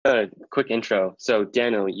quick intro. So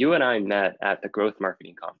Daniel, you and I met at the Growth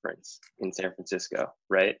Marketing Conference in San Francisco,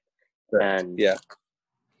 right? Correct. And yeah.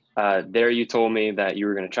 There you told me that you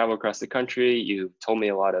were going to travel across the country. You told me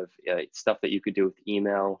a lot of stuff that you could do with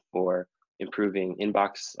email for improving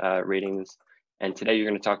inbox ratings. And today you're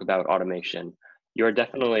going to talk about automation. You're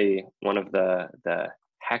definitely one of the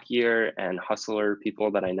hackier and hustler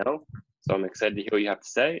people that I know. So I'm excited to hear what you have to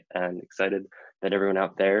say and excited that everyone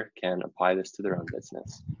out there can apply this to their own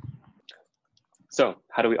business. So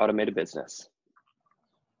how do we automate a business?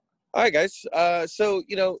 All right, guys. So,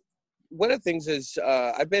 one of the things is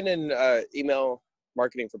I've been in email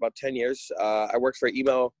marketing for about 10 years. I worked for an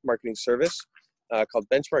email marketing service called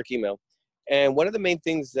Benchmark Email. And one of the main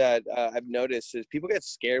things that I've noticed is people get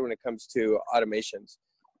scared when it comes to automations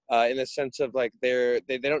in the sense of like they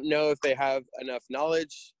don't know if they have enough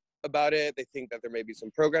knowledge about it. They think that there may be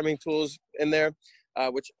some programming tools in there,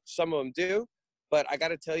 which some of them do. But I got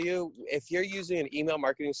to tell you, if you're using an email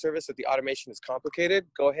marketing service that the automation is complicated,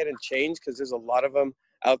 go ahead and change because there's a lot of them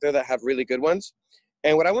out there that have really good ones.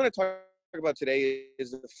 And what I want to talk about today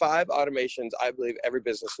is the 5 automations I believe every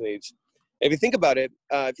business needs. If you think about it,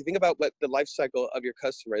 if you think about what the life cycle of your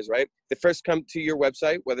customer is, right? They first come to your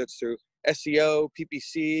website, whether it's through SEO,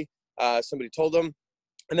 PPC, somebody told them.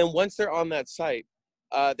 And then once they're on that site,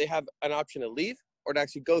 they have an option to leave or to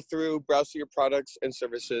actually go through, browse through your products and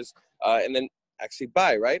services, and then actually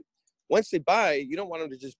buy, right? Once they buy, you don't want them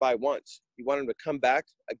to just buy once. You want them to come back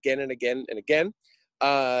again and again and again.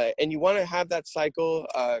 And you want to have that cycle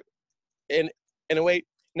in a way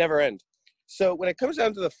never end. So when it comes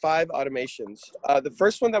down to the 5 automations, the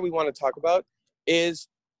first one that we want to talk about is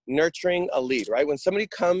nurturing a lead, right? When somebody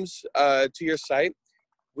comes to your site,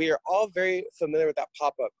 we are all very familiar with that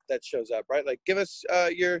pop-up that shows up, right? Like give us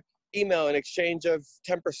your email in exchange of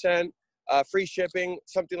 10%, free shipping,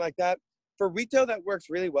 something like that. For retail, that works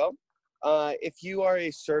really well. If you are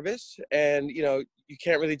a service and you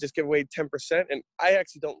can't really just give away 10%, and I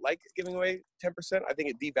actually don't like giving away 10%. I think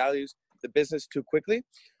it devalues the business too quickly.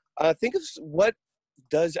 Think of what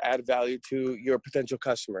does add value to your potential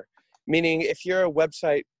customer. Meaning, if you're a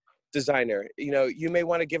website designer, you may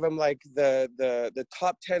want to give them like the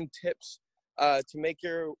top 10 tips to make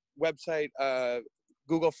your website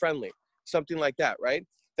Google friendly, something like that, right?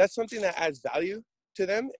 That's something that adds value to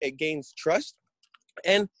them. It gains trust,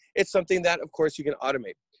 and it's something that, of course, you can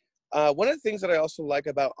automate. One of the things that I also like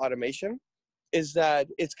about automation is that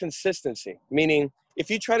it's consistency, meaning if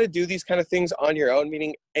you try to do these kind of things on your own,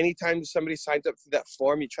 meaning anytime somebody signs up for that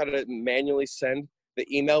form, you try to manually send the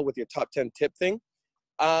email with your top 10 tip thing,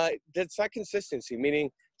 that's not consistency, meaning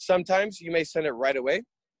sometimes you may send it right away.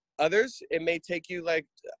 Others, it may take you like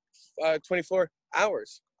 24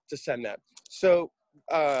 hours to send that. So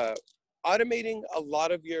automating a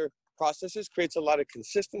lot of your processes creates a lot of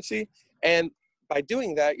consistency. And by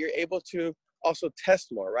doing that, you're able to also test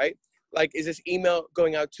more, right? Like, is this email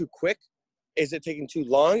going out too quick? Is it taking too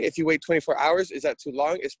long? If you wait 24 hours, is that too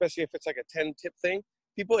long? Especially if it's like a 10 tip thing.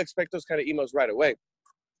 People expect those kind of emails right away.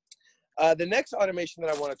 The next automation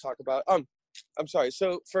that I want to talk about, I'm sorry.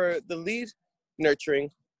 So for the lead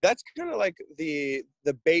nurturing, that's kind of like the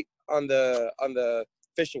bait on the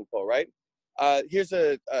fishing pole, right? Here's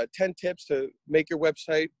a 10 tips to make your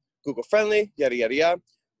website Google friendly, yada, yada, yada.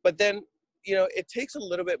 But then, it takes a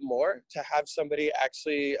little bit more to have somebody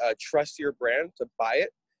actually trust your brand to buy it.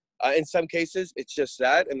 In some cases, it's just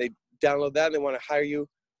that, and they download that and they want to hire you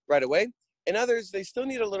right away. In others, they still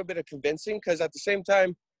need a little bit of convincing because at the same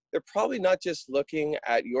time, they're probably not just looking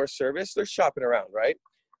at your service, they're shopping around, right?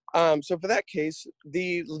 So for that case,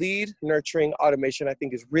 the lead nurturing automation, I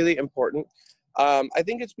think, is really important. I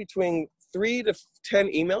think it's between 3 to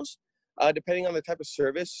 10 emails, depending on the type of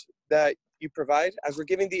service that you provide. As we're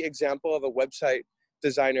giving the example of a website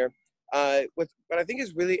designer, what I think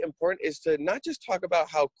is really important is to not just talk about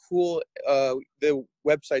how cool the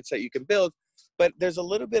websites that you can build, but there's a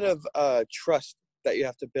little bit of trust that you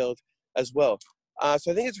have to build as well.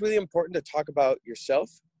 So I think it's really important to talk about yourself,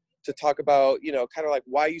 to talk about, kind of like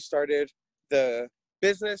why you started the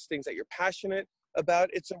business, things that you're passionate about.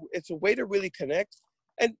 It's a way to really connect.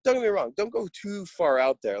 And don't get me wrong, don't go too far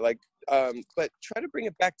out there, but try to bring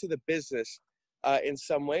it back to the business in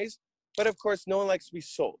some ways. But of course, no one likes to be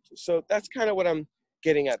sold. So that's kind of what I'm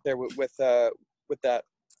getting at there with that.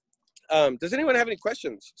 Does anyone have any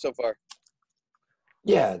questions so far?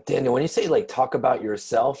 Yeah, Daniel, when you say like talk about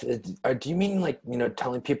yourself, do you mean like,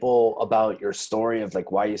 telling people about your story of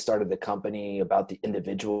like why you started the company, about the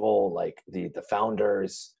individual, like the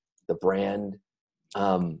founders, the brand?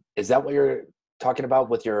 Is that what you're talking about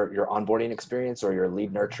with your onboarding experience or your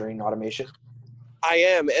lead nurturing automation? I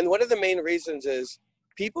am. And one of the main reasons is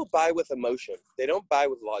people buy with emotion. They don't buy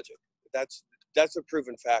with logic. That's a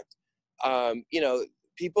proven fact. You know,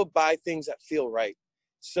 people buy things that feel right.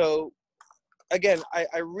 So again,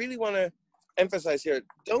 I really want to emphasize here,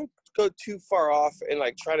 don't go too far off and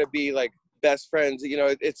like try to be like best friends. You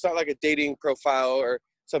know, it's not like a dating profile or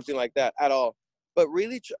something like that at all. But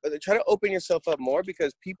really try to open yourself up more,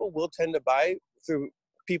 because people will tend to buy through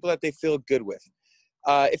people that they feel good with.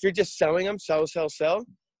 If you're just selling them, sell,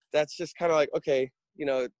 that's just kind of like, okay, you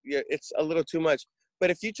know, it's a little too much. But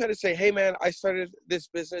if you try to say, hey man, I started this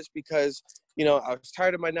business because, you know, I was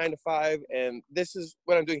tired of my 9 to 5 and this is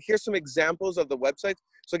what I'm doing. Here's some examples of the websites.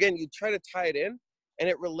 So again, you try to tie it in, and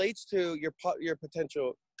it relates to your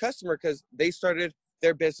potential customer, because they started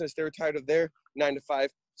their business, they were tired of their 9 to 5.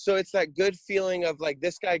 So it's that good feeling of like,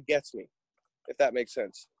 this guy gets me, if that makes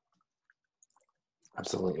sense.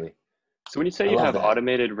 Absolutely. So when you say I you love have that.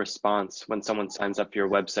 automated response when someone signs up to your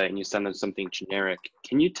website and you send them something generic,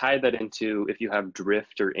 can you tie that into if you have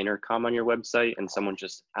Drift or Intercom on your website and someone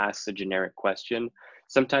just asks a generic question?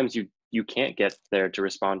 Sometimes you can't get there to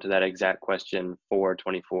respond to that exact question for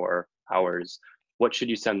 24 hours. What should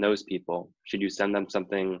you send those people? Should you send them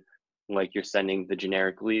something like you're sending the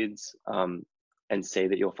generic leads, and say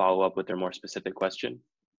that you'll follow up with their more specific question?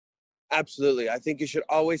 Absolutely. I think you should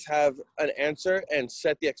always have an answer and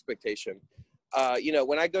set the expectation. You know,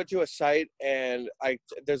 when I go to a site and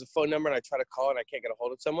there's a phone number and I try to call and I can't get a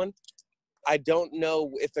hold of someone, I don't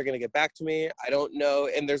know if they're going to get back to me. I don't know.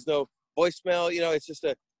 And there's no voicemail, you know, it's just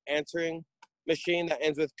a answering machine that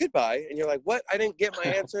ends with goodbye. And you're like, what? I didn't get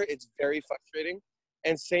my answer. It's very frustrating.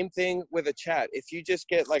 And same thing with a chat. If you just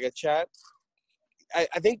get like a chat,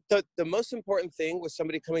 I think the most important thing with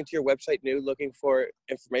somebody coming to your website new, looking for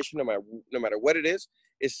information, no matter what it is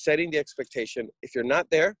setting the expectation. If you're not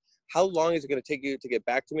there, how long is it going to take you to get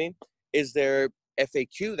back to me? Is there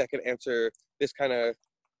FAQ that can answer this kind of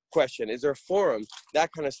question? Is there a forum? That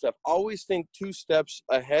kind of stuff. Always think 2 steps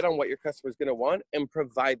ahead on what your customer is going to want and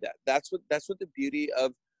provide that. That's what the beauty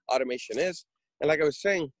of automation is. And like I was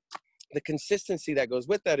saying, the consistency that goes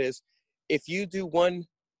with that is, if you do one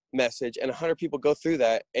message and 100 people go through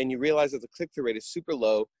that and you realize that the click-through rate is super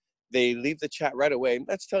low, they leave the chat right away,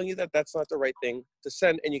 that's telling you that that's not the right thing to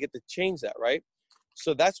send, and you get to change that, right?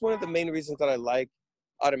 So that's one of the main reasons that I like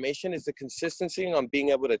automation, is the consistency on being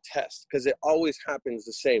able to test, because it always happens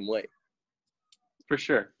the same way. For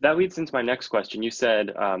sure. That leads into my next question. You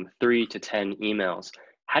said 3 to 10 emails.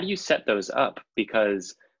 How do you set those up?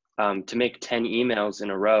 Because to make 10 emails in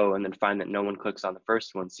a row and then find that no one clicks on the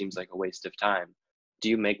first one seems like a waste of time. Do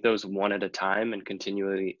you make those one at a time and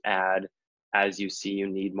continually add as you see you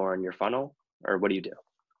need more in your funnel? Or what do you do?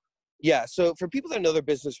 Yeah, so for people that know their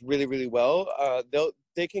business really, really well,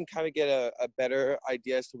 they can kind of get a better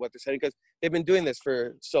idea as to what they're setting, because they've been doing this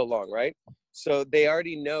for so long, right? So they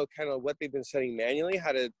already know kind of what they've been setting manually,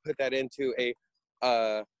 how to put that into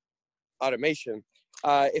a automation.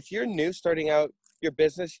 If you're new starting out your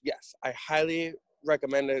business, yes, I highly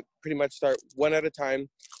recommend to pretty much start one at a time.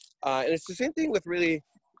 And it's the same thing with really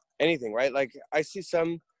anything, right? Like I see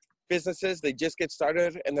some businesses, they just get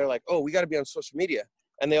started and they're like, oh, we got to be on social media.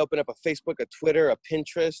 And they open up a Facebook, a Twitter, a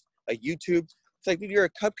Pinterest, a YouTube. It's like, dude, you're a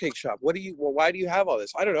cupcake shop. Why do you have all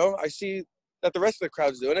this? I don't know. I see that the rest of the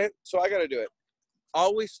crowd's doing it, so I got to do it.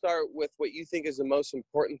 Always start with what you think is the most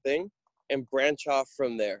important thing and branch off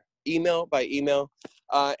from there, email by email.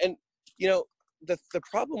 And, you know, the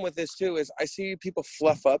problem with this too is I see people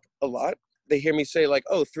fluff up a lot. They hear me say like,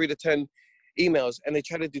 oh, 3 to 10 emails, and they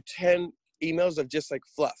try to do 10 emails of just like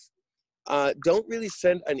fluff. Don't really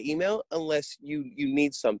send an email unless you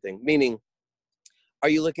need something. Meaning, are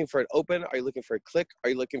you looking for an open? Are you looking for a click? Are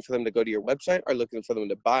you looking for them to go to your website? Are you looking for them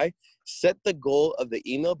to buy? Set the goal of the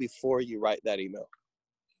email before you write that email.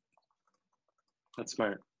 That's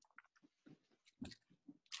smart.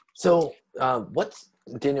 So what's,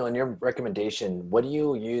 Daniel, in your recommendation, what do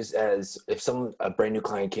you use as, if a brand new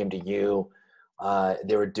client came to you,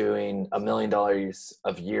 they were doing $1 million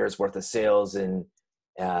of years worth of sales, and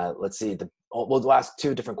let's see, we'll ask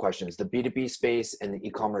 2 different questions, the B2B space and the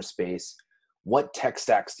e-commerce space. What tech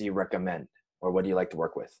stacks do you recommend, or what do you like to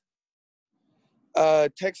work with?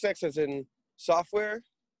 Tech stacks as in software?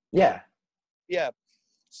 Yeah. Yeah.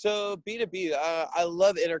 So B2B, I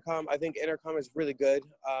love Intercom. I think Intercom is really good.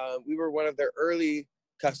 We were one of their early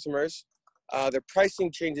customers. Their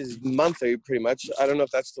pricing changes monthly, pretty much. I don't know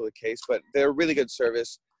if that's still the case, but they're a really good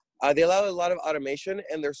service. They allow a lot of automation,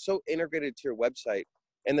 and they're so integrated to your website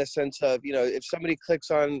in the sense of, you know, if somebody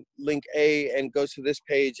clicks on link A and goes to this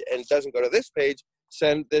page and doesn't go to this page,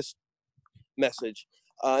 send this message.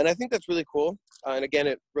 And I think that's really cool. And again,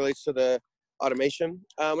 it relates to the automation.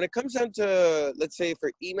 When it comes down to, let's say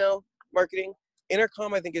for email marketing,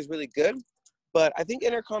 intercom I think is really good, but I think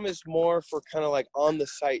intercom is more for kind of like on the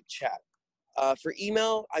site chat. For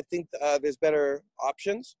email, I think there's better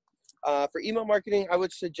options. For email marketing, I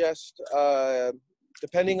would suggest,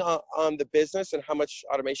 depending on the business and how much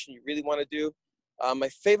automation you really want to do, my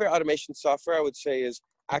favorite automation software I would say is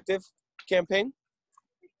Active Campaign.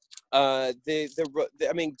 I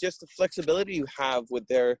mean, just the flexibility you have with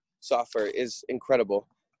their software is incredible.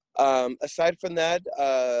 Aside from that,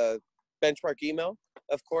 Benchmark Email,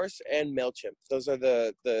 of course, and MailChimp. Those are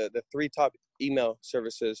the three top email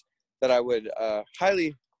services that I would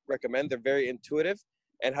highly recommend. They're very intuitive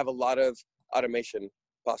and have a lot of automation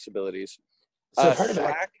possibilities. So I've heard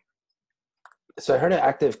Slack. I heard of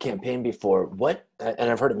Active Campaign before. And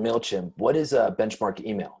I've heard of MailChimp. What is a Benchmark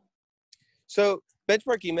Email? So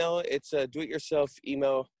Benchmark Email, it's a do-it-yourself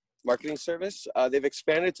email marketing service. They've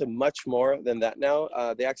expanded to much more than that now.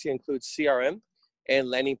 They actually include CRM and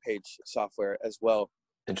landing page software as well.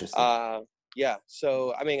 Interesting. Yeah.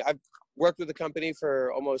 So, I mean, I've worked with the company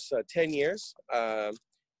for almost 10 years.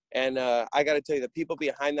 And I got to tell you, the people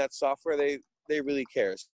behind that software, they really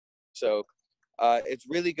care. So it's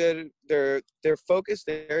really good. Their focus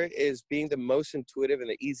there is being the most intuitive and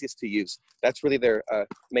the easiest to use. That's really their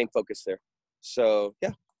main focus there. So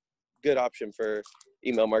yeah, good option for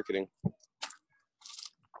email marketing.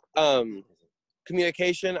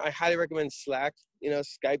 Communication, I highly recommend Slack.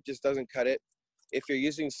 Skype just doesn't cut it. If you're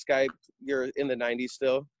using Skype, you're in the 90s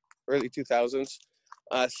still, early 2000s.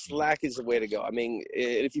 Slack is the way to go. I mean,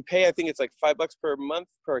 if you pay, I think it's like $5 per month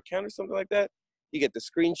per account or something like that. You get the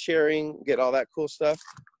screen sharing, get all that cool stuff.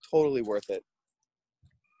 Totally worth it.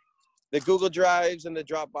 The Google Drives and the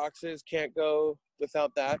Dropboxes can't go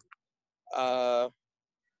without that.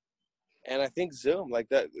 And I think Zoom, like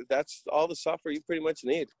that's all the software you pretty much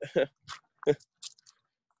need.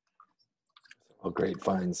 Well, great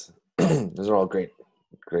finds. Those are all great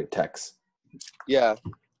techs. Yeah.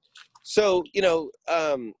 So, I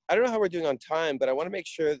don't know how we're doing on time, but I want to make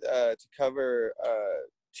sure to cover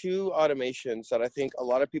two automations that I think a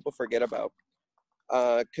lot of people forget about.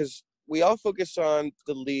 Because we all focus on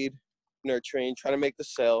the lead nurturing, trying to make the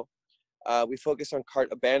sale. We focus on cart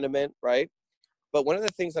abandonment, right? But one of the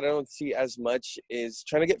things that I don't see as much is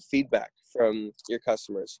trying to get feedback from your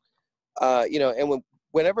customers. And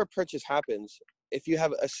whenever a purchase happens, if you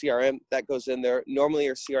have a CRM that goes in there, normally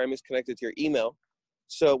your CRM is connected to your email.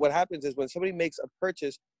 So what happens is when somebody makes a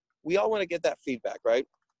purchase, we all want to get that feedback, right?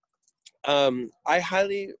 I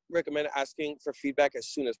highly recommend asking for feedback as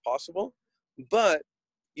soon as possible, but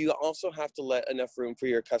you also have to let enough room for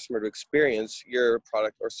your customer to experience your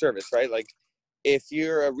product or service, right? Like if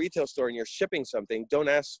you're a retail store and you're shipping something, don't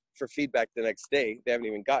ask for feedback the next day. They haven't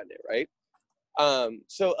even gotten it, right?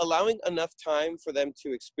 So allowing enough time for them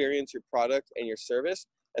to experience your product and your service,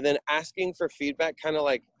 and then asking for feedback kind of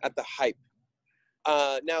like at the hype.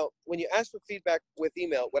 Now, when you ask for feedback with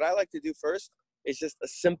email, what I like to do first is just a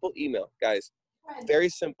simple email, guys. Very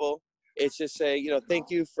simple. It's just say, thank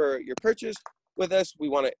you for your purchase with us. We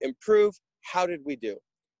want to improve. How did we do?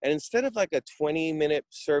 And instead of like a 20-minute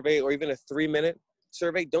survey or even a 3-minute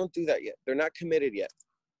survey, don't do that yet. They're not committed yet.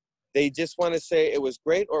 They just want to say it was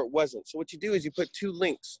great or it wasn't. So what you do is you put 2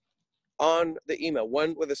 links on the email,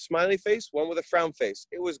 one with a smiley face, one with a frown face.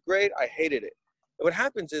 It was great. I hated it. And what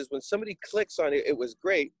happens is when somebody clicks on it, it was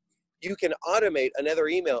great, you can automate another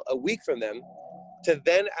email a week from them to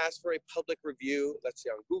then ask for a public review, let's say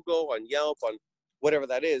on Google, on Yelp, on whatever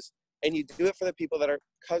that is. And you do it for the people that are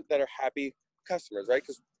happy customers, right?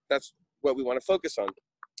 Because that's what we want to focus on.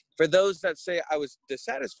 For those that say I was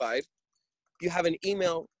dissatisfied, you have an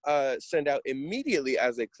email send out immediately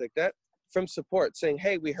as they click that from support saying,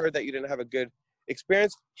 hey, we heard that you didn't have a good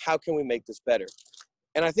experience. How can we make this better?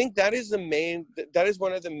 And I think that is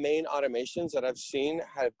one of the main automations that I've seen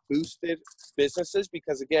have boosted businesses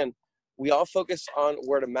because, again, we all focus on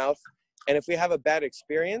word of mouth. And if we have a bad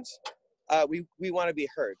experience, we want to be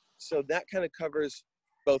heard. So that kind of covers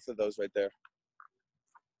both of those right there.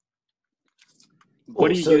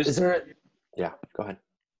 What do you use? Yeah, go ahead.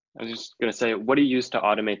 I was just going to say, what do you use to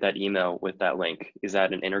automate that email with that link? Is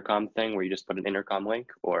that an intercom thing where you just put an intercom link,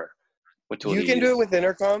 or what tool do you can use? do it with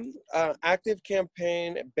intercom, Active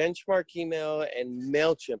Campaign, Benchmark Email, and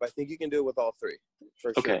MailChimp. I think you can do it with all 3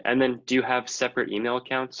 for sure. Okay, and then do you have separate email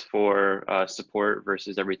accounts for support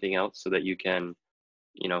versus everything else so that you can,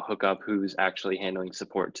 hook up who's actually handling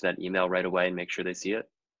support to that email right away and make sure they see it?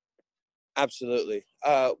 Absolutely.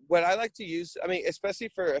 What I like to use, especially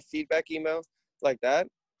for a feedback email like that,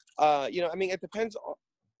 it depends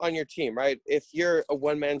on your team, right? If you're a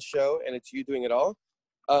one-man show and it's you doing it all,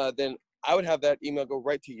 then I would have that email go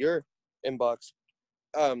right to your inbox.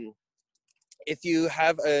 If you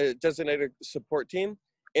have a designated support team,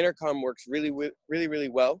 intercom works really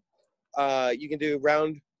well. You can do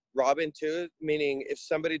round robin too, meaning if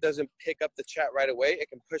somebody doesn't pick up the chat right away, it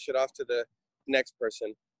can push it off to the next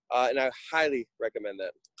person. And I highly recommend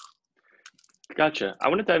that. Gotcha. I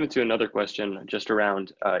want to dive into another question just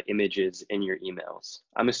around images in your emails.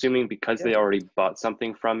 I'm assuming because they already bought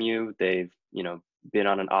something from you, they've, been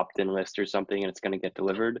on an opt-in list or something and it's going to get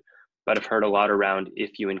delivered. But I've heard a lot around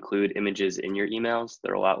if you include images in your emails,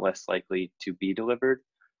 they're a lot less likely to be delivered.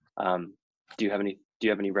 Do you have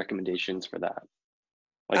any recommendations for that?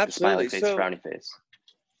 Like Absolutely. the smiley face, frowny face.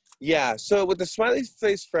 Yeah. So with the smiley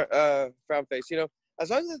face, frown face,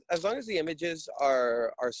 as long as the images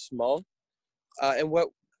are small, and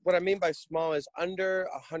what I mean by small is under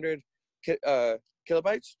 100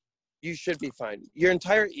 kilobytes, you should be fine. Your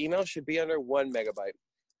entire email should be under 1 megabyte.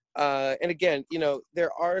 And again, there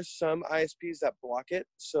are some ISPs that block it.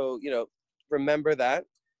 So, remember that.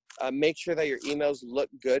 Make sure that your emails look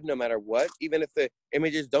good no matter what, even if the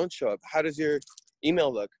images don't show up. How does your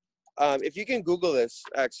email look? If you can Google this,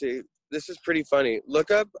 actually, this is pretty funny. Look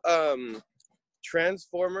up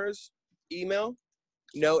Transformers email,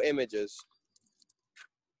 no images.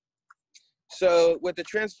 So with the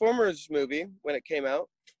Transformers movie, when it came out,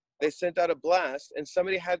 they sent out a blast, and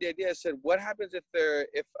somebody had the idea, said, what happens if their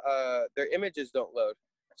images don't load?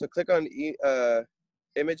 So click on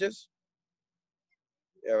images.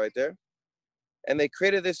 Yeah, right there. And they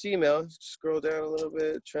created this email. Scroll down a little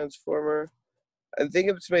bit, Transformer. I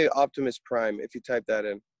think it's maybe Optimus Prime if you type that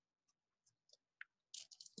in.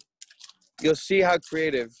 You'll see how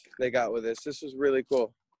creative they got with this. This was really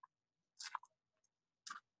cool.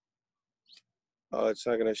 Oh, it's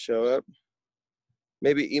not gonna show up.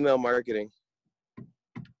 Maybe email marketing.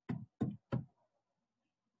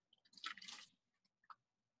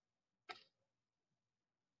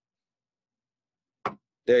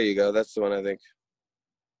 There you go. That's the one, I think.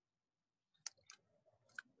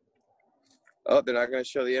 Oh, they're not going to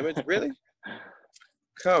show the image? Really?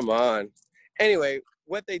 Come on. Anyway,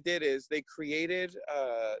 what they did is they created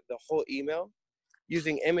the whole email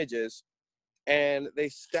using images, and they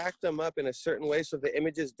stacked them up in a certain way so if the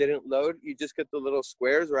images didn't load, you just get the little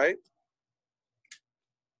squares, right?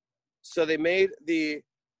 So they made the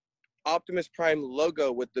Optimus Prime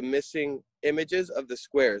logo with the missing images of the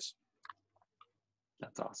squares.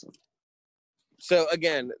 That's awesome. So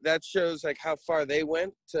again, that shows like how far they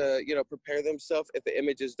went to, prepare themselves if the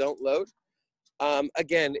images don't load.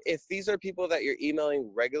 Again, if these are people that you're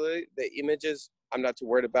emailing regularly, the images, I'm not too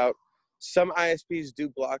worried about. Some ISPs do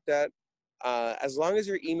block that. As long as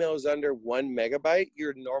your email is under 1 megabyte,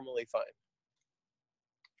 you're normally fine.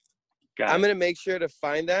 I'm going to make sure to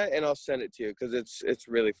find that and I'll send it to you because it's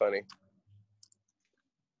really funny.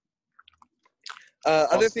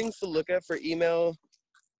 Other things to look at for email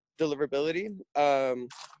deliverability,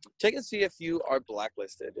 check and see if you are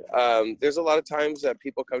blacklisted. There's a lot of times that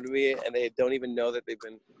people come to me and they don't even know that they've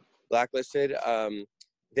been blacklisted.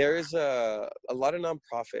 There's a lot of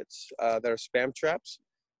nonprofits that are spam traps.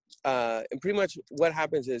 And pretty much what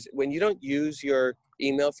happens is when you don't use your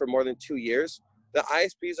email for more than 2 years, the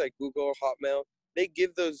ISPs like Google, Hotmail, they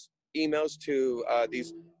give those emails to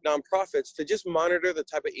these nonprofits to just monitor the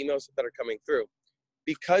type of emails that are coming through.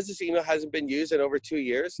 Because this email hasn't been used in over 2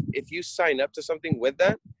 years, if you sign up to something with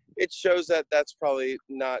that, it shows that that's probably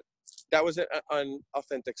not, that was an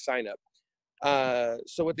unauthentic sign up.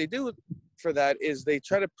 So what they do for that is they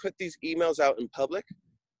try to put these emails out in public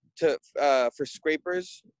to for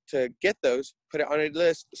scrapers to get those, put it on a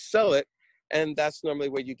list, sell it, and that's normally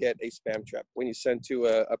where you get a spam trap. When you send to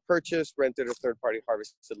a purchase, rented, or third-party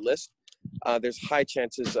harvested list, there's high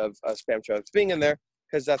chances of spam traps being in there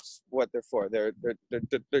because that's what they're for. They're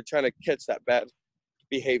trying to catch that bad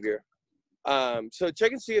behavior. So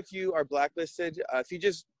check and see if you are blacklisted. If you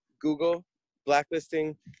just Google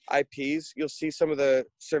blacklisting IPs, you'll see some of the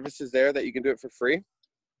services there that you can do it for free.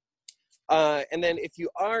 And then if you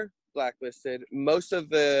are blacklisted, most of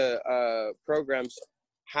the programs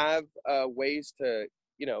have ways to,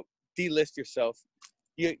 delist yourself.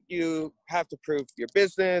 You have to prove your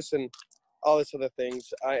business and all this other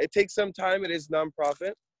things. It takes some time. It is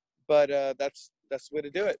nonprofit, but that's the way to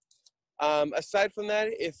do it. Aside from that,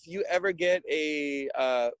 if you ever get a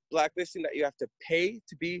blacklisting that you have to pay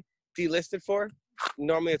to be delisted for,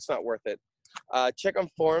 normally it's not worth it. Check on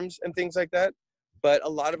forums and things like that, but a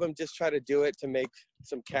lot of them just try to do it to make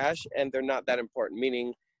some cash, and they're not that important,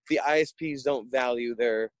 meaning the ISPs don't value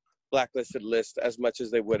their blacklisted list as much as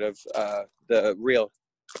they would have the real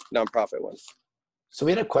nonprofit ones. So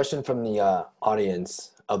we had a question from the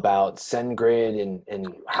audience about SendGrid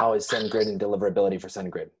and how is SendGrid and deliverability for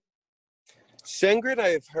SendGrid? SendGrid,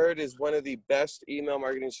 I've heard, is one of the best email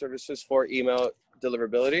marketing services for email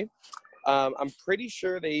deliverability. I'm pretty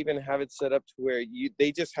sure they even have it set up to where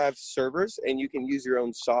they just have servers and you can use your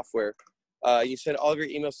own software. You send all of your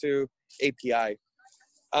emails through API.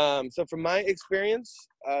 So from my experience,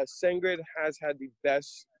 SendGrid has had the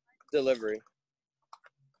best delivery.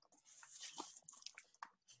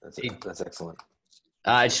 That's excellent.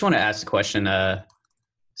 I just want to ask a question.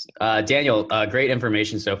 Daniel, great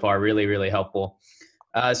information so far. Really, really helpful.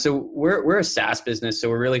 So we're a SaaS business, so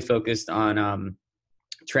we're really focused on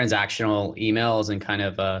transactional emails and kind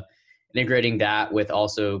of integrating that with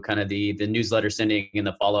also kind of the newsletter sending and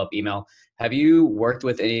the follow-up email. Have you worked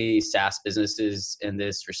with any SaaS businesses in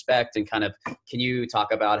this respect? And kind of, can you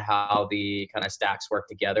talk about how the kind of stacks work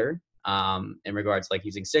together in regards to like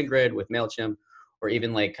using SendGrid with MailChimp, or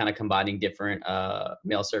even like kind of combining different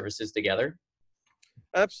mail services together?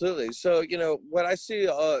 Absolutely. So, what I see,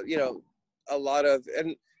 a lot of,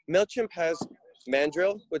 and MailChimp has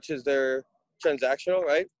Mandrill, which is their transactional,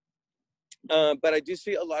 right? But I do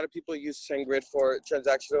see a lot of people use SendGrid for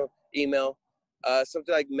transactional email,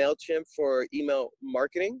 something like MailChimp for email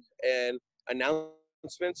marketing and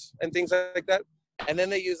announcements and things like that. And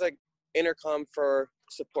then they use like Intercom for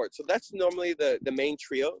support. So that's normally the main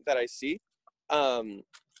trio that I see.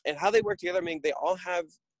 And how they work together, I mean, they all have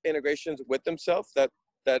integrations with themselves. That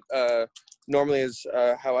normally is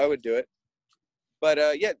how I would do it. But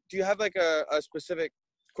yeah, do you have like a specific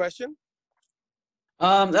question?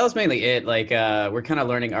 That was mainly it. Like, we're kind of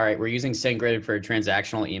learning, all right, we're using SendGrid for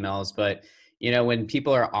transactional emails, but when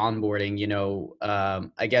people are onboarding,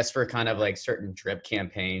 I guess for kind of like certain drip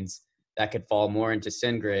campaigns that could fall more into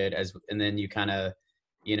SendGrid and then you kind of,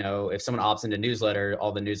 if someone opts into newsletter,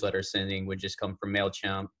 all the newsletter sending would just come from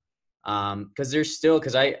MailChimp. Cause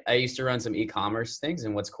I used to run some e-commerce things,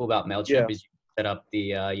 and what's cool about MailChimp is you set up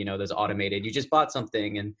the, those automated, you just bought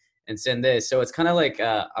something and send this. So it's kind of like,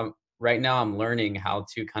 right now I'm learning how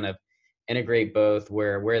to kind of integrate both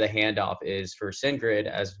where the handoff is for SendGrid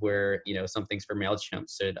as where, some things for MailChimp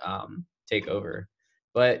should take over.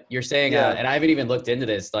 But you're saying, and I haven't even looked into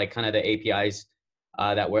this, like kind of the APIs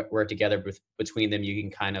that work together between them, you can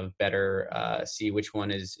kind of better see which one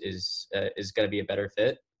is going to be a better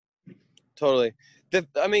fit. Totally.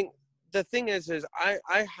 The thing is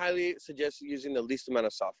I highly suggest using the least amount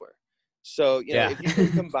of software. So, if you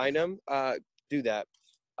can combine them, do that.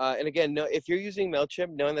 And again, if you're using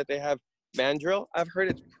MailChimp, knowing that they have Mandrill, I've heard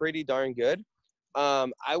it's pretty darn good.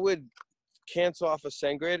 I would cancel off of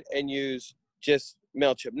SendGrid and use just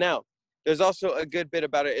MailChimp. Now, there's also a good bit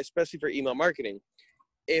about it, especially for email marketing.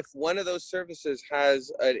 If one of those services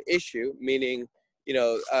has an issue, meaning,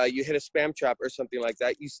 you hit a spam trap or something like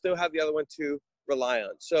that, you still have the other one to rely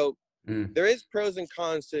on. So there is pros and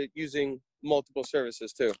cons to using multiple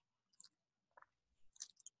services too.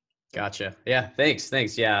 Gotcha. Yeah.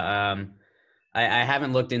 Thanks. Yeah. I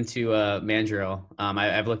haven't looked into Mandrill.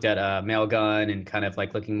 I've looked at Mailgun and kind of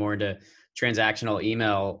like looking more into transactional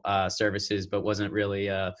email services, but wasn't really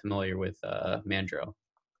familiar with Mandrill.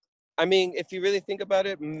 I mean, if you really think about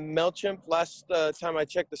it, MailChimp, last time I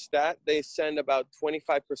checked the stat, they send about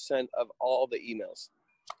 25% of all the emails.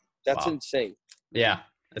 That's insane. Yeah,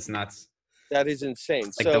 that's nuts. That is insane.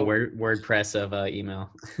 It's like the WordPress of email.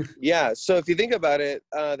 Yeah, so if you think about it,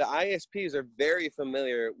 the ISPs are very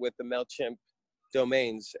familiar with the MailChimp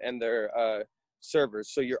domains and their servers.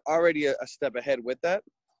 So you're already a step ahead with that.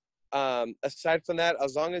 Aside from that,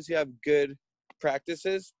 as long as you have good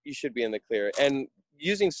practices, you should be in the clear. And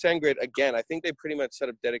using SendGrid, again, I think they pretty much set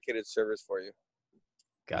up dedicated servers for you.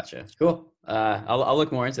 Gotcha. Cool. I'll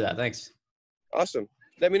look more into that. Thanks. Awesome.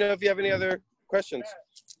 Let me know if you have any other questions.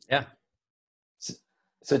 Yeah.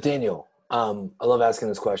 So Daniel, I love asking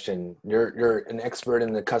this question. You're an expert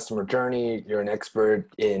in the customer journey. You're an expert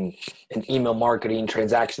in email marketing,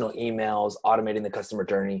 transactional emails, automating the customer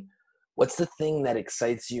journey. What's the thing that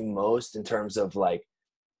excites you most in terms of like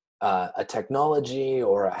a technology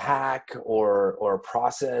or a hack or a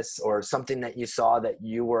process or something that you saw that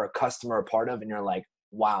you were a customer a part of and you're like,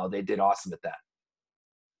 wow, they did awesome at that?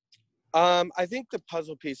 I think the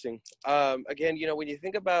puzzle piecing. Again, when you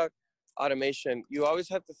think about automation, you always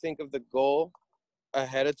have to think of the goal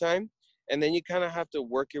ahead of time, and then you kind of have to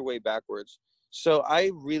work your way backwards. So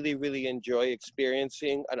I really, really enjoy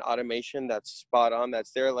experiencing an automation that's spot on,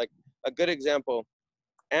 that's there. Like a good example,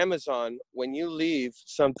 Amazon, when you leave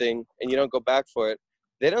something and you don't go back for it,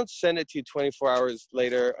 they don't send it to you 24 hours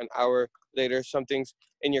later, an hour later, something's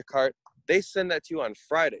in your cart. They send that to you on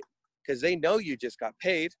Friday because they know you just got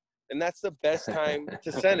paid. and that's the best time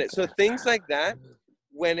to send it. So things like that,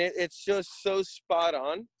 when it's just so spot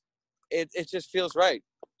on, it just feels right,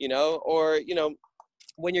 you know? Or, you know,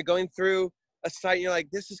 when you're going through a site, you're like,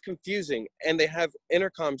 this is confusing, and they have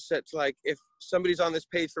intercom set to, like, if somebody's on this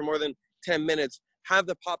page for more than 10 minutes, have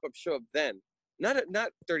the pop-up show up then, not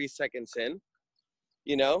 30 seconds in,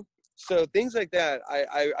 you know? So things like that,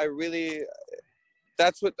 I really,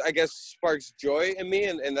 that's what I guess sparks joy in me,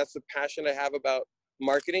 and that's the passion I have about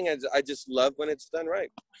marketing, and I just love when it's done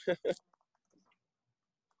right.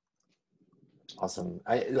 Awesome.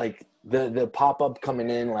 I like the pop-up coming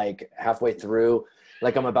in like halfway through,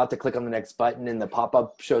 like I'm about to click on the next button and the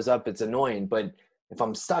pop-up shows up. It's annoying, but if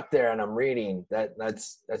I'm stuck there and I'm reading,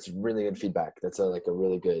 that's really good feedback. That's like a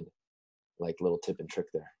really good like little tip and trick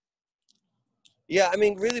there. Yeah, I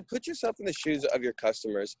mean, really put yourself in the shoes of your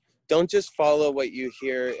customers. Don't just follow what you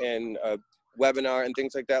hear in a webinar and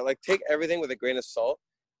things like that. Like, take everything with a grain of salt.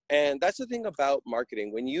 And that's the thing about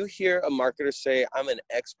marketing. When you hear a marketer say, I'm an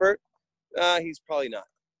expert, he's probably not.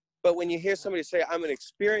 But when you hear somebody say, I'm an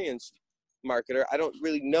experienced marketer, I don't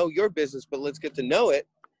really know your business, but let's get to know it,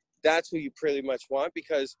 that's who you pretty much want,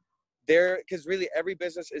 because really every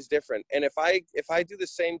business is different. And if I do the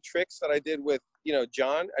same tricks that I did with, you know,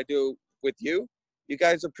 John, I do with you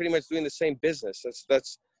guys are pretty much doing the same business.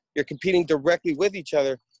 That's you're competing directly with each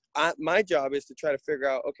other. My job is to try to figure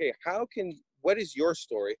out, okay, what is your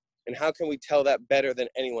story, and how can we tell that better than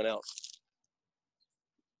anyone else?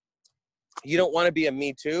 You don't want to be a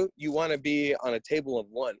me too. You want to be on a table of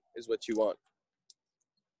one is what you want.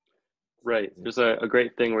 Right. There's a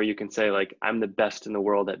great thing where you can say, like, I'm the best in the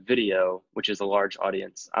world at video, which is a large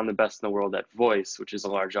audience. I'm the best in the world at voice, which is a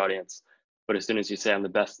large audience. But as soon as you say I'm the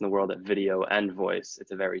best in the world at video and voice,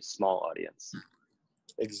 it's a very small audience.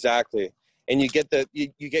 Exactly. And you get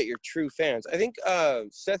you get your true fans. I think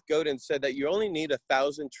Seth Godin said that you only need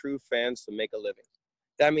 1,000 true fans to make a living.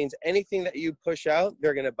 That means anything that you push out,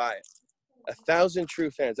 they're going to buy it. 1,000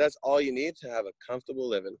 true fans. That's all you need to have a comfortable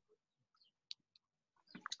living.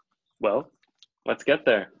 Well, let's get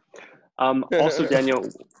there. Also, Daniel,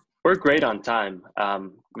 we're great on time.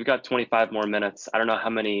 We've got 25 more minutes. I don't know how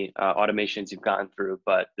many automations you've gotten through,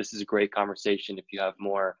 but this is a great conversation. If you have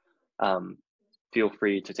more, feel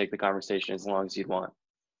free to take the conversation as long as you'd want.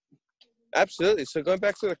 Absolutely. So going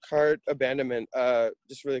back to the cart abandonment,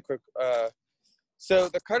 just really quick. So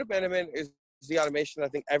the cart abandonment is the automation I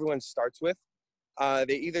think everyone starts with.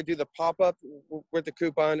 They either do the pop-up with the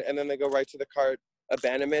coupon, and then they go right to the cart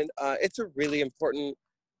abandonment. It's a really important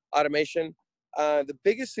automation. The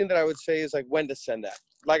biggest thing that I would say is like when to send that.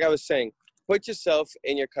 Like I was saying, put yourself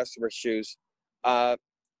in your customer's shoes.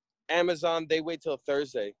 Amazon, they wait till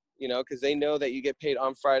Thursday, you know, because they know that you get paid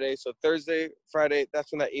on Friday. So Thursday, Friday,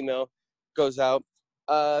 that's when that email goes out.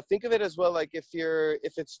 Think of it as well, like if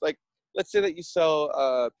it's like, let's say that you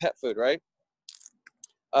sell pet food, right?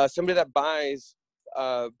 Somebody that buys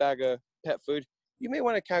a bag of pet food, you may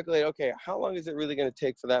want to calculate, okay, how long is it really going to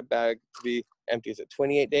take for that bag to be empty? Is it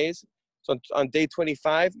 28 days? So on day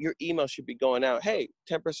 25, your email should be going out. Hey,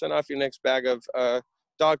 10% off your next bag of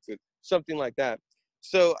dog food, something like that.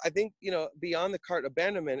 So I think, you know, beyond the cart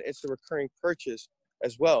abandonment, it's the recurring purchase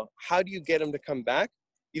as well. How do you get them to come back?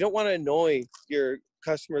 You don't want to annoy your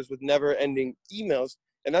customers with never ending emails.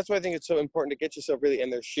 And that's why I think it's so important to get yourself really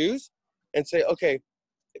in their shoes and say, okay,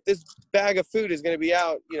 if this bag of food is going to be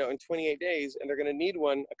out, you know, in 28 days, and they're going to need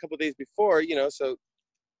one a couple of days before, you know, so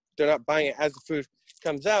they're not buying it as the food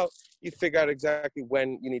comes out, you figure out exactly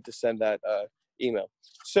when you need to send that email.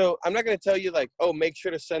 So I'm not going to tell you like, oh, make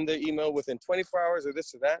sure to send the email within 24 hours or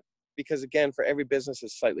this or that, because again, for every business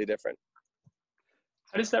is slightly different.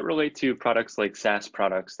 How does that relate to products like SaaS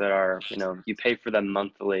products that are, you know, you pay for them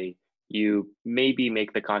monthly, you maybe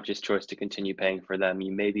make the conscious choice to continue paying for them,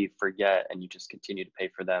 you maybe forget and you just continue to pay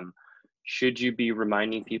for them. Should you be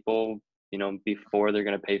reminding people, you know, before they're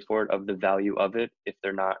going to pay for it of the value of it if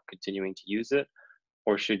they're not continuing to use it?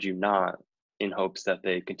 Or should you not, in hopes that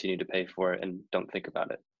they continue to pay for it and don't think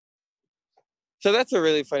about it? So that's a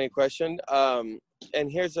really funny question.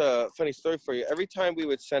 And here's a funny story for you. Every time we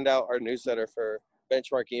would send out our newsletter for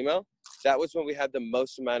Benchmark Email, that was when we had the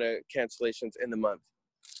most amount of cancellations in the month.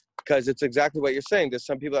 Because it's exactly what you're saying. There's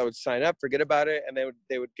some people that would sign up, forget about it, and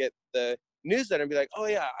they would get the newsletter and be like, oh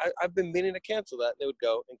yeah, I've been meaning to cancel that. They would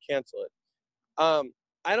go and cancel it.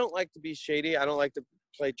 I don't like to be shady. I don't like to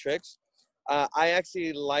play tricks. I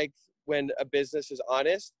actually like when a business is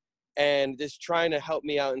honest and just trying to help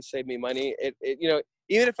me out and save me money. You know,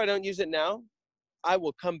 even if I don't use it now, I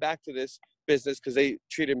will come back to this business because they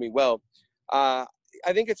treated me well. I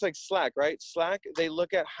think it's like Slack, right? Slack, they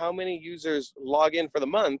look at how many users log in for the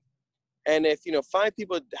month, And if, 5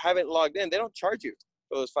 people haven't logged in, they don't charge you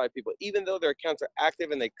for those 5 people, even though their accounts are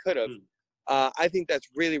active and they could have. I think that's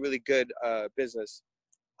really, really good business.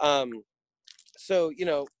 So,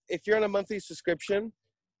 if you're on a monthly subscription,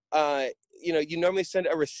 you normally send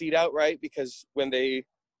a receipt out, right? Because when they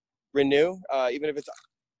renew, even if it's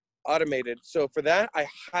automated. So for that, I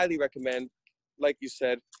highly recommend, like you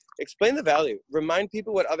said, explain the value. Remind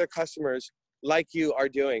people what other customers like you are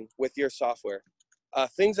doing with your software.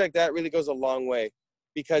 Things like that really goes a long way,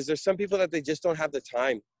 because there's some people that they just don't have the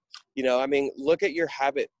time. Look at your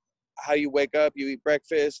habit, how you wake up, you eat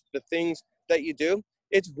breakfast, the things that you do.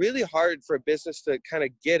 It's really hard for a business to kind of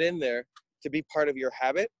get in there to be part of your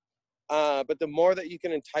habit. But the more that you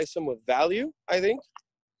can entice them with value, I think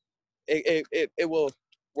it will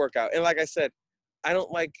work out. And like I said, I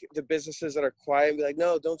don't like the businesses that are quiet and be like,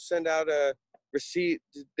 no, don't send out a receipt.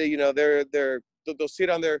 They'll see it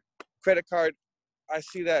on their credit card. I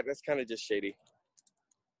see that. That's kind of just shady.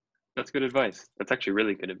 That's good advice. That's actually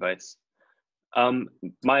really good advice.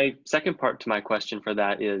 My second part to my question for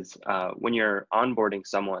that is, when you're onboarding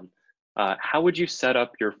someone, how would you set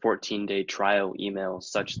up your 14-day trial email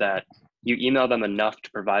such that you email them enough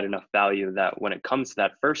to provide enough value that when it comes to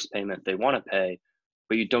that first payment, they want to pay,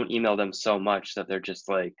 but you don't email them so much that they're just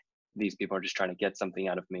like, these people are just trying to get something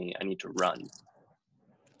out of me. I need to run.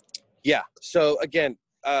 Yeah. So again,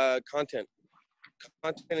 content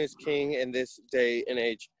is king in this day and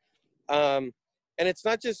age. And it's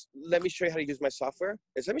not just, let me show you how to use my software.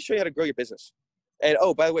 It's let me show you how to grow your business. And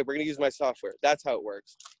oh, by the way, we're going to use my software. That's how it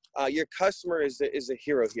works. Your customer is the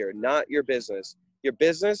hero here, not your business. Your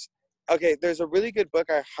business. Okay, there's a really good book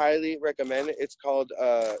I highly recommend. It's called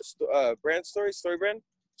Brand Story, Story Brand.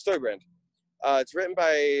 It's written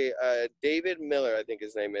by David Miller, I think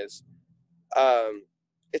his name is.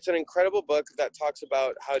 It's an incredible book that talks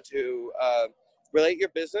about how to relate your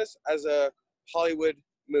business as a Hollywood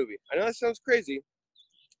movie. I know that sounds crazy,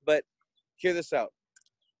 but hear this out.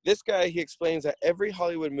 This guy, he explains that every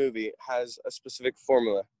Hollywood movie has a specific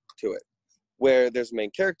formula to it, where there's a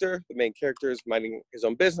main character. The main character is minding his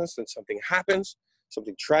own business, and something happens,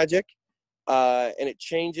 something tragic, and it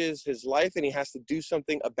changes his life, and he has to do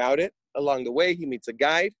something about it. Along the way, he meets a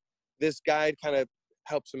guide. This guide kind of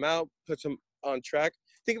helps him out, puts him on track.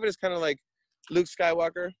 Think of it as kind of like Luke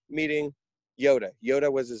Skywalker meeting Yoda.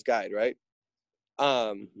 Yoda was his guide, right?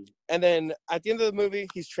 And then at the end of the movie,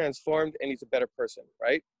 he's transformed and he's a better person,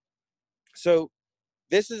 right? So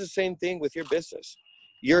this is the same thing with your business.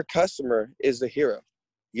 Your customer is the hero.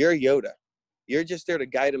 You're Yoda. You're just there to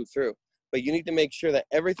guide him through. But you need to make sure that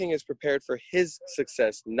everything is prepared for his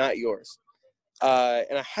success, not yours.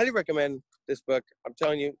 And I highly recommend this book. I'm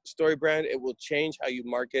telling you, Story Brand, it will change how you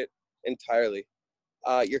market entirely.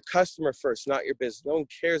 Your customer first, not your business. No one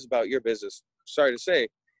cares about your business. Sorry to say.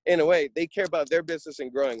 In a way, they care about their business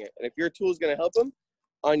and growing it. And if your tool is going to help them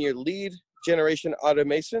on your lead generation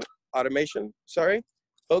automation,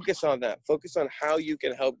 focus on that. Focus on how you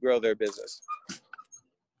can help grow their business.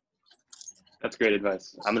 That's great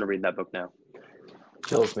advice. I'm going to read that book now.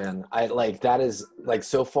 Chills, man. That is like,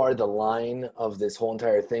 so far the line of this whole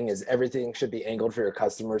entire thing is everything should be angled for your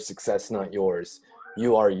customer's success, not yours.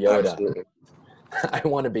 You are Yoda. Absolutely. I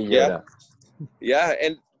want to be Yoda. Yeah.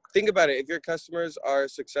 And think about it. If your customers are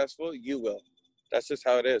successful, you will. That's just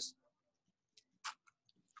how it is.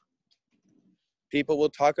 People will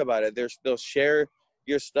talk about it. They'll share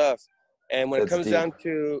your stuff. And when it comes down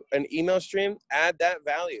to an email stream, add that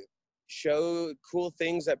value. Show cool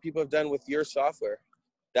things that people have done with your software.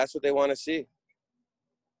 That's what they want to see.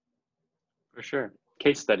 For sure.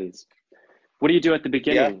 Case studies. What do you do at the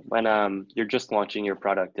beginning when you're just launching your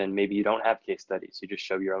product and maybe you don't have case studies? You just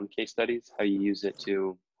show your own case studies, how you use it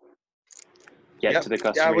to get to the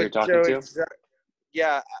customer you're talking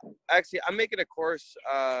to? Actually, I'm making a course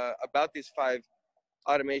about these 5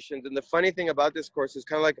 automations. And the funny thing about this course is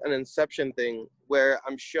kind of like an inception thing where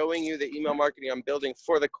I'm showing you the email marketing I'm building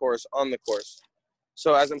for the course on the course.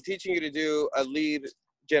 So as I'm teaching you to do a lead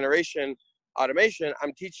generation automation,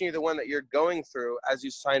 I'm teaching you the one that you're going through as you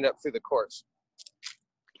sign up through the course.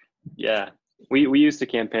 Yeah, we used a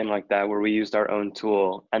campaign like that where we used our own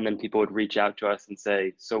tool, and then people would reach out to us and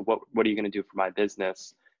say, so what are you going to do for my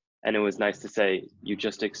business? And it was nice to say, you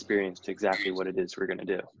just experienced exactly what it is we're going to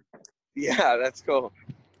do. Yeah, that's cool.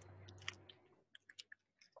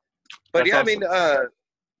 But that's awesome.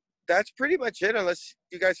 That's pretty much it. Unless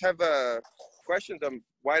you guys have questions, I'm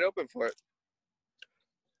wide open for it.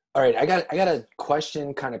 All right, I got a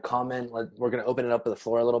question, kind of comment. We're gonna open it up to the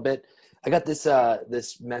floor a little bit. I got this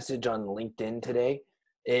this message on LinkedIn today.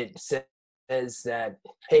 It said says that,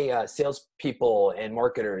 hey, salespeople and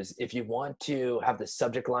marketers, if you want to have the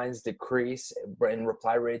subject lines decrease and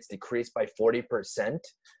reply rates decrease by 40%,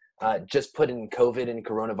 just put in COVID and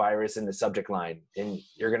coronavirus in the subject line, and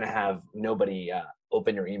you're going to have nobody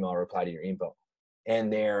open your email or reply to your email.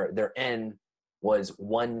 And their N was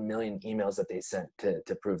 1 million emails that they sent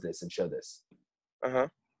to prove this and show this. Uh-huh.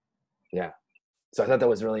 Yeah. So I thought that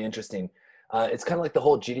was really interesting. It's kind of like the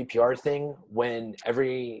whole GDPR thing. When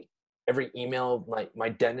every email, my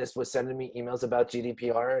dentist was sending me emails about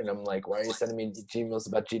GDPR, and I'm like, why are you sending me emails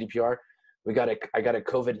about GDPR? I got a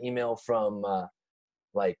COVID email from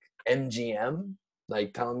like MGM,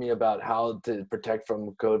 like telling me about how to protect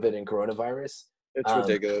from COVID and coronavirus. It's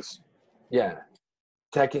ridiculous. Yeah.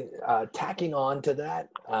 Tacking on to that,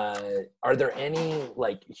 are there any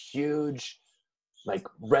like huge like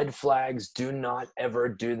red flags, do not ever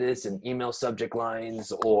do this in email subject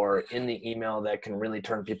lines or in the email that can really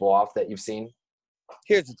turn people off that you've seen?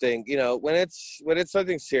 Here's the thing, when it's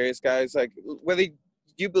something serious, guys, like whether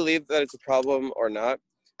you believe that it's a problem or not,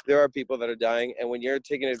 there are people that are dying, and when you're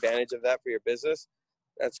taking advantage of that for your business,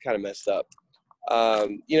 that's kind of messed up.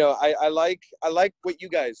 I like what you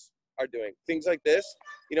guys are doing. Things like this,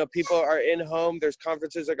 people are in home, there's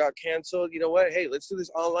conferences that got canceled. You know what? Hey, let's do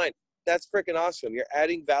this online. That's freaking awesome. You're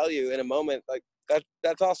adding value in a moment like that.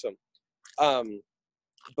 That's awesome.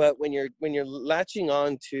 But when you're latching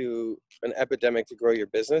on to an epidemic to grow your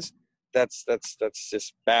business, that's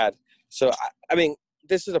just bad. So I mean,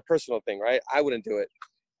 this is a personal thing, right? I wouldn't do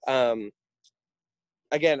it.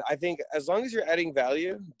 Again, I think as long as you're adding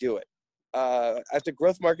value, do it. At the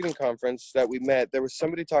growth marketing conference that we met, there was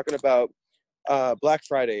somebody talking about Black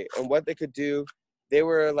Friday and what they could do. They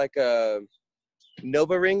were like a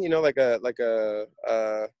Nova ring, like a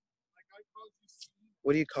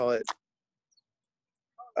what do you call it?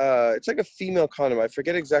 It's like a female condom. I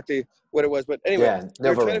forget exactly what it was, but anyway, Yeah,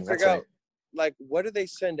 they're Nova trying ring, to figure out like what do they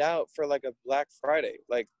send out for like a Black Friday?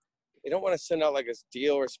 Like they don't want to send out like a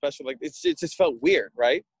deal or special. Like it just felt weird,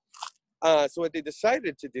 right? So what they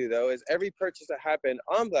decided to do though is every purchase that happened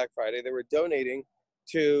on Black Friday, they were donating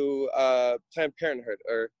to Planned Parenthood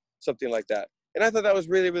or something like that. And I thought that was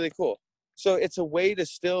really, really cool. So it's a way to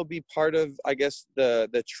still be part of, I guess,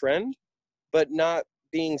 the trend, but not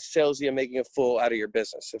being salesy and making a fool out of your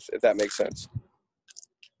business, if that makes sense.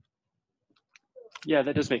 Yeah,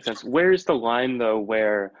 that does make sense. Where's the line though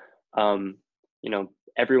where,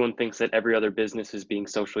 everyone thinks that every other business is being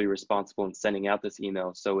socially responsible and sending out this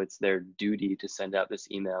email, so it's their duty to send out this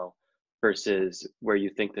email, versus where you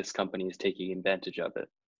think this company is taking advantage of it?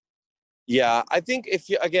 Yeah, I think if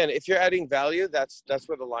you're adding value, that's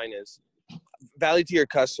where the line is. Value to your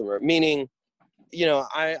customer, meaning,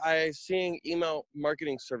 I seeing email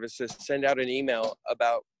marketing services send out an email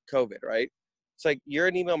about COVID, right? It's like, you're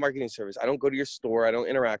an email marketing service. I don't go to your store. I don't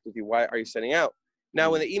interact with you. Why are you sending out? Now,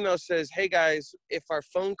 when the email says, hey guys, if our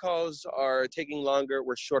phone calls are taking longer,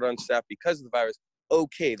 we're short on staff because of the virus.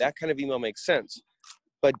 Okay, that kind of email makes sense.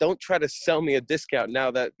 But don't try to sell me a discount now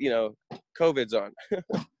that, COVID's on.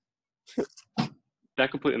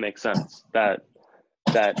 That completely makes sense. That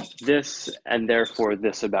this and therefore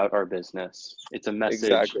this about our business. It's a message.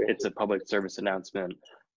 Exactly. It's a public service announcement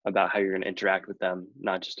about how you're going to interact with them,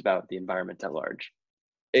 not just about the environment at large.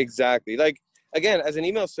 Exactly. Like, again, as an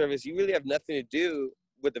email service, you really have nothing to do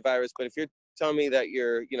with the virus. But if you're telling me that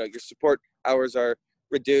your support hours are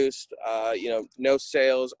reduced, no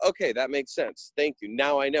sales, okay, that makes sense. Thank you.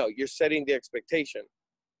 Now I know. You're setting the expectation.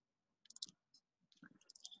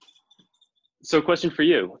 So question for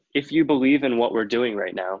you, if you believe in what we're doing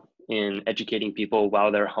right now in educating people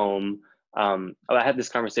while they're home, I had this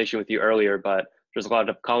conversation with you earlier, but there's a lot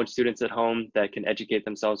of college students at home that can educate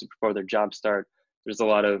themselves before their jobs start. There's a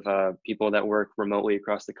lot of people that work remotely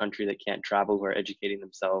across the country that can't travel who are educating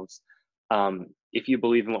themselves. If you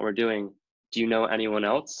believe in what we're doing, do you know anyone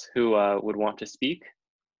else who would want to speak?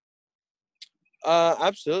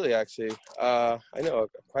 Absolutely, actually. I know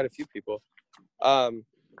quite a few people.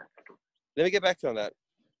 Let me get back to you on that.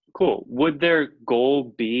 Cool. Would their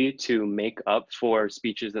goal be to make up for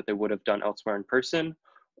speeches that they would have done elsewhere in person?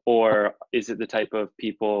 Or is it the type of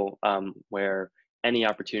people where any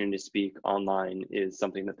opportunity to speak online is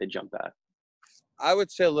something that they jump at? I would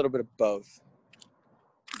say a little bit of both.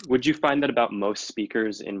 Would you find that about most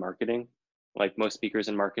speakers in marketing? Like most speakers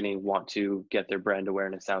in marketing want to get their brand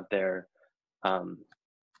awareness out there? I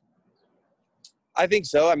think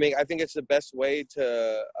so. I mean, I think it's the best way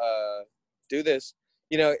to do this.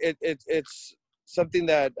 It's something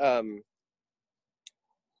that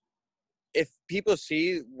if people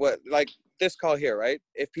see what, like this call here, right?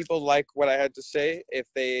 If people like what I had to say, if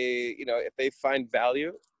they find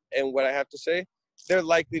value, and what I have to say, they're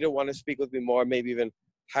likely to want to speak with me more, maybe even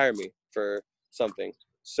hire me for something.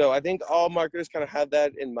 So I think all marketers kind of have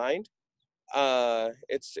that in mind.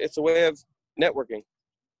 It's a way of networking.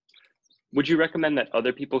 Would you recommend that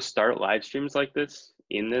other people start live streams like this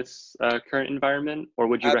in this current environment? Or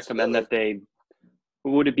would you recommend that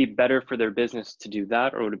would it be better for their business to do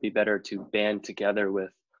that? Or would it be better to band together with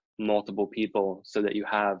multiple people so that you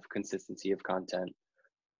have consistency of content?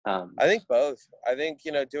 I think both. I think,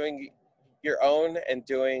 doing your own and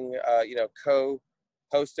doing,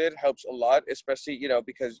 co-hosted helps a lot, especially,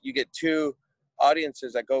 because you get two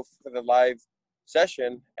audiences that go for the live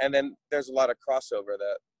session, and then there's a lot of crossover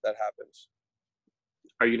that happens.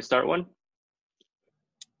 Are you going to start one?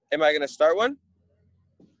 Am I going to start one?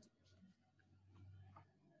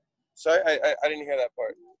 Sorry, I didn't hear that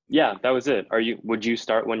part. Yeah, that was it. Would you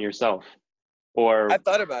start one yourself? Or I've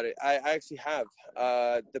thought about it. I actually have.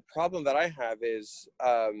 The problem that I have is,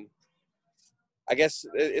 I guess,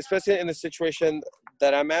 especially in the situation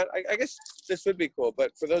that I'm at, I guess this would be cool.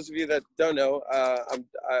 But for those of you that don't know,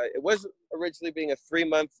 it was originally being a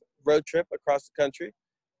 3-month road trip across the country,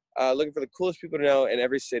 looking for the coolest people to know in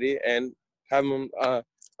every city and have them on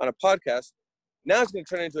a podcast. Now it's going to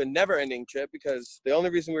turn into a never-ending trip because the only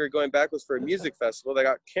reason we were going back was for a music festival that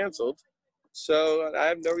got canceled. So I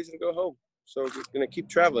have no reason to go home. So we're going to keep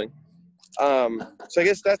traveling. So I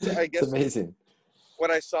guess It's amazing. What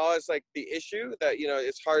I saw is like the issue that,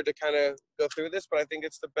 it's hard to kind of go through this, but I think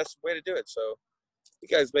it's the best way to do it. So you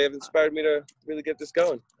guys may have inspired me to really get this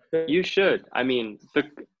going. You should. I mean,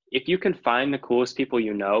 if you can find the coolest people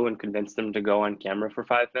you know and convince them to go on camera for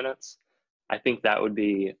 5 minutes, I think that would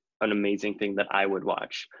be an amazing thing that I would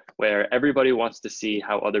watch, where everybody wants to see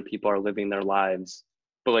how other people are living their lives,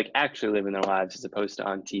 but like actually living their lives as opposed to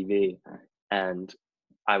on TV. And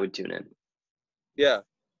I would tune in. Yeah.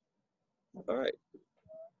 All right.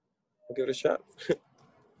 I'll give it a shot.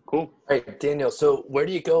 Cool. All right, Daniel, so where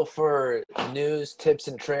do you go for news, tips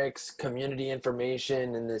and tricks, community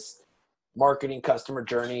information in this marketing customer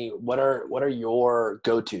journey? What are your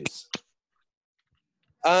go-tos?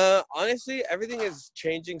 Honestly, everything is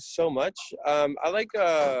changing so much. I like,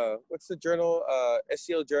 what's the journal?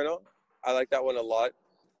 SEO Journal. I like that one a lot.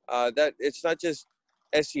 That it's not just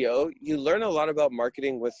SEO. You learn a lot about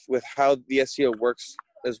marketing with how the SEO works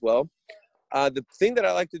as well. The thing that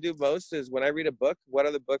I like to do most is when I read a book, what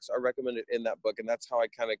other books are recommended in that book? And that's how I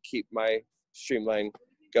kind of keep my streamline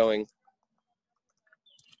going.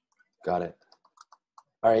 Got it.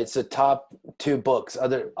 All right, so top 2 books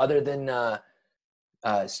other than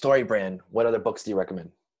Story Brand, what other books do you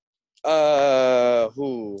recommend?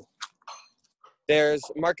 There's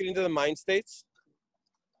Marketing to the Mind States.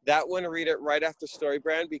 That one, read it right after Story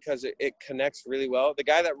Brand because it connects really well. The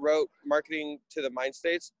guy that wrote Marketing to the Mind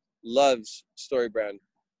States loves Story Brand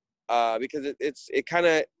because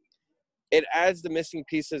it adds the missing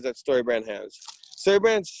pieces that Story Brand has. Story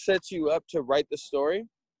Brand sets you up to write the story.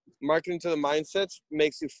 Marketing to the Mindsets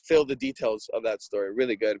makes you fill the details of that story.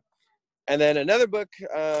 Really good. And then another book,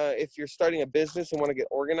 if you're starting a business and want to get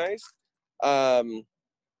organized,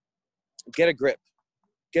 Get a Grip.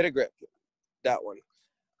 Get a Grip. That one.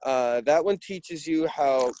 That one teaches you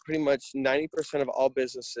how pretty much 90% of all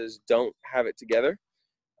businesses don't have it together,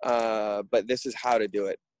 but this is how to do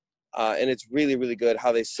it. And it's really, really good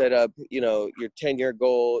how they set up, your 10-year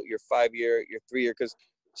goal, your 5-year, your 3-year, because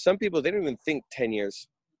some people, they don't even think 10 years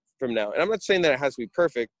from now. And I'm not saying that it has to be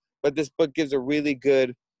perfect, but this book gives a really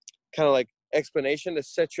good kind of like explanation to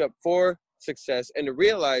set you up for success and to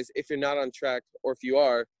realize if you're not on track or if you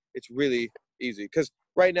are, it's really easy. Because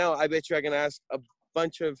right now, I bet you I can ask a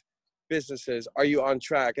bunch of businesses, are you on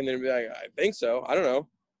track? And then be like, I think so. I don't know.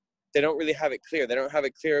 They don't really have it clear. They don't have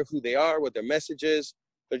it clear who they are, what their message is.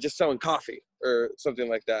 They're just selling coffee or something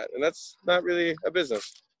like that. And that's not really a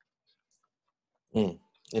business.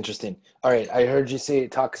 Interesting. All right. I heard you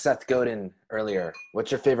talk Seth Godin earlier.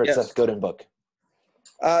 What's your favorite Seth Godin book?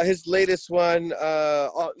 His latest one.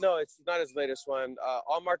 No, it's not his latest one.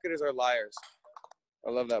 All Marketers Are Liars.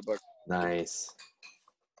 I love that book. Nice.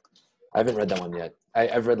 I haven't read that one yet.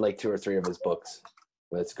 I've read like 2 or 3 of his books,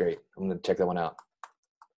 but it's great. I'm going to check that one out.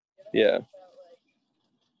 Yeah.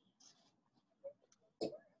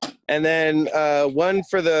 And then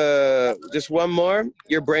just one more,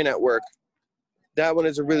 Your Brain at Work. That one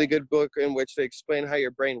is a really good book in which they explain how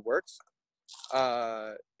your brain works.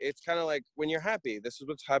 It's kind of like when you're happy, this is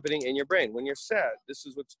what's happening in your brain. When you're sad, this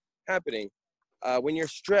is what's happening. When you're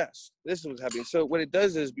stressed, this is what's happening. So what it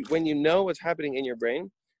does is when you know what's happening in your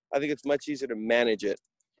brain, I think it's much easier to manage it.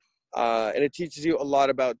 And it teaches you a lot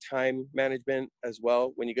about time management as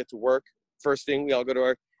well. When you get to work, first thing, we all go to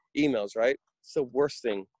our emails, right? It's the worst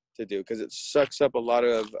thing to do, because it sucks up a lot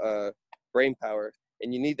of brain power,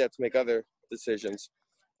 and you need that to make other decisions.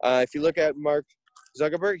 If you look at Mark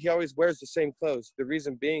Zuckerberg, he always wears the same clothes. The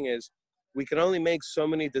reason being is we can only make so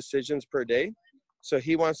many decisions per day. So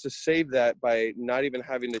he wants to save that by not even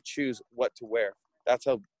having to choose what to wear. That's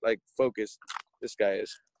how like focused this guy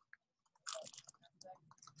is.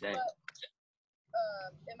 Dang.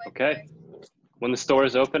 Okay. When the store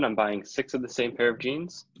is open, I'm buying 6 of the same pair of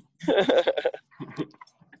jeans.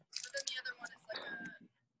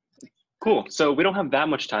 Cool. So we don't have that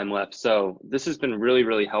much time left. So this has been really,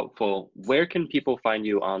 really helpful. Where can people find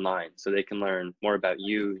you online so they can learn more about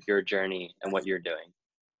you, your journey, and what you're doing?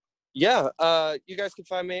 Yeah, you guys can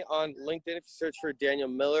find me on LinkedIn if you search for Daniel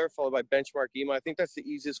Miller, followed by Benchmark Email. I think that's the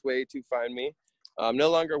easiest way to find me. I'm no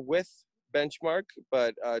longer with Benchmark,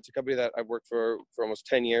 but it's a company that I've worked for almost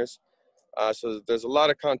 10 years. So there's a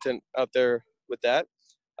lot of content out there with that.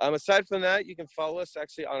 Aside from that, you can follow us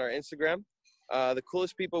actually on our Instagram, The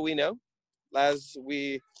Coolest People We Know. As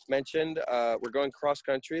we mentioned, we're going cross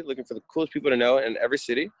country, looking for the coolest people to know in every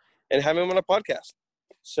city and having them on a podcast.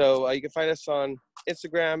 So you can find us on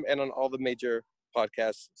Instagram and on all the major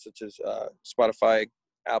podcasts, such as Spotify,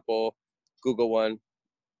 Apple, Google One.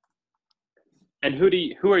 And who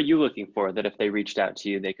are you looking for that if they reached out to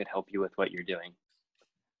you, they could help you with what you're doing?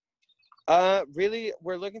 Really,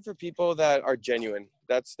 we're looking for people that are genuine.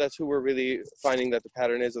 That's who we're really finding that the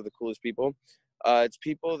pattern is of the coolest people. It's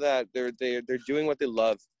people that they're doing what they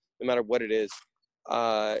love, no matter what it is.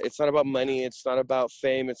 It's not about money. It's not about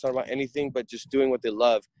fame. It's not about anything but just doing what they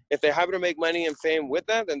love. If they happen to make money and fame with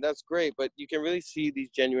that, then that's great. But you can really see these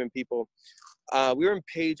genuine people. We were in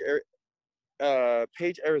Page,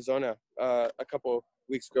 Arizona, a couple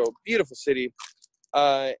weeks ago. Beautiful city,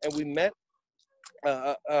 and we met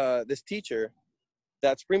this teacher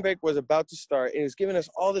that spring break was about to start, and he was giving us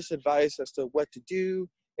all this advice as to what to do.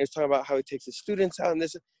 And he's talking about how he takes his students out, and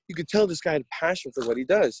this. You could tell this guy had passion for what he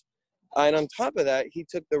does. And on top of that, he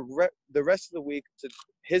took the rest of the week to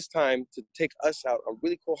his time to take us out on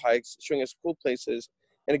really cool hikes, showing us cool places.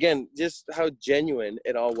 And again, just how genuine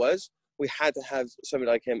it all was. We had to have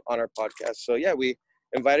somebody like him on our podcast. So yeah, we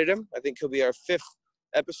invited him. I think he'll be our 5th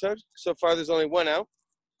episode. So far, there's only 1 out.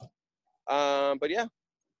 But yeah,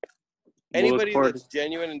 anybody that's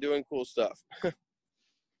genuine and doing cool stuff.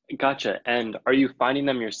 Gotcha. And are you finding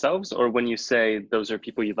them yourselves, or when you say those are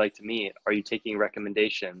people you'd like to meet, are you taking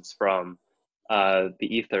recommendations from the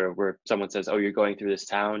ether where someone says, oh, you're going through this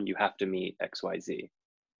town, you have to meet XYZ?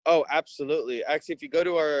 Oh, absolutely. Actually, if you go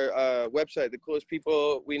to our website,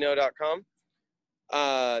 thecoolestpeopleweknow.com,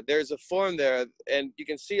 there's a form there, and you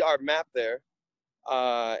can see our map there.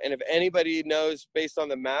 And if anybody knows, based on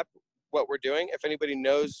the map, what we're doing, if anybody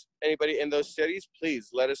knows anybody in those cities, please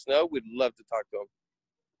let us know. We'd love to talk to them.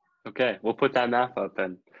 Okay, we'll put that map up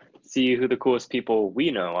and see who the coolest people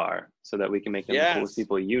we know are so that we can make them the coolest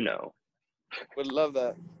people you know. Would love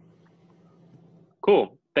that.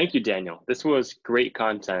 Cool. Thank you, Daniel. This was great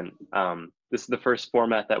content. This is the first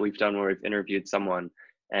format that we've done where we've interviewed someone,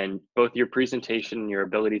 and both your presentation and your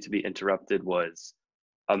ability to be interrupted was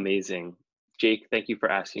amazing. Jake, thank you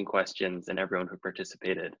for asking questions, and everyone who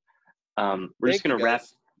participated. We're just going to wrap.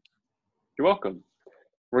 You're welcome.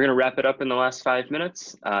 We're going to wrap it up in the last 5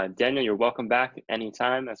 minutes. Daniel, you're welcome back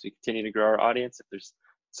anytime as we continue to grow our audience. If there's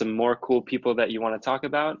some more cool people that you want to talk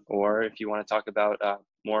about, or if you want to talk about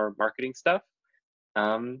more marketing stuff,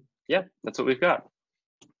 yeah, that's what we've got.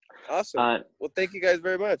 Awesome. Well, thank you guys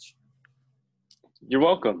very much. You're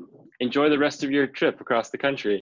welcome. Enjoy the rest of your trip across the country.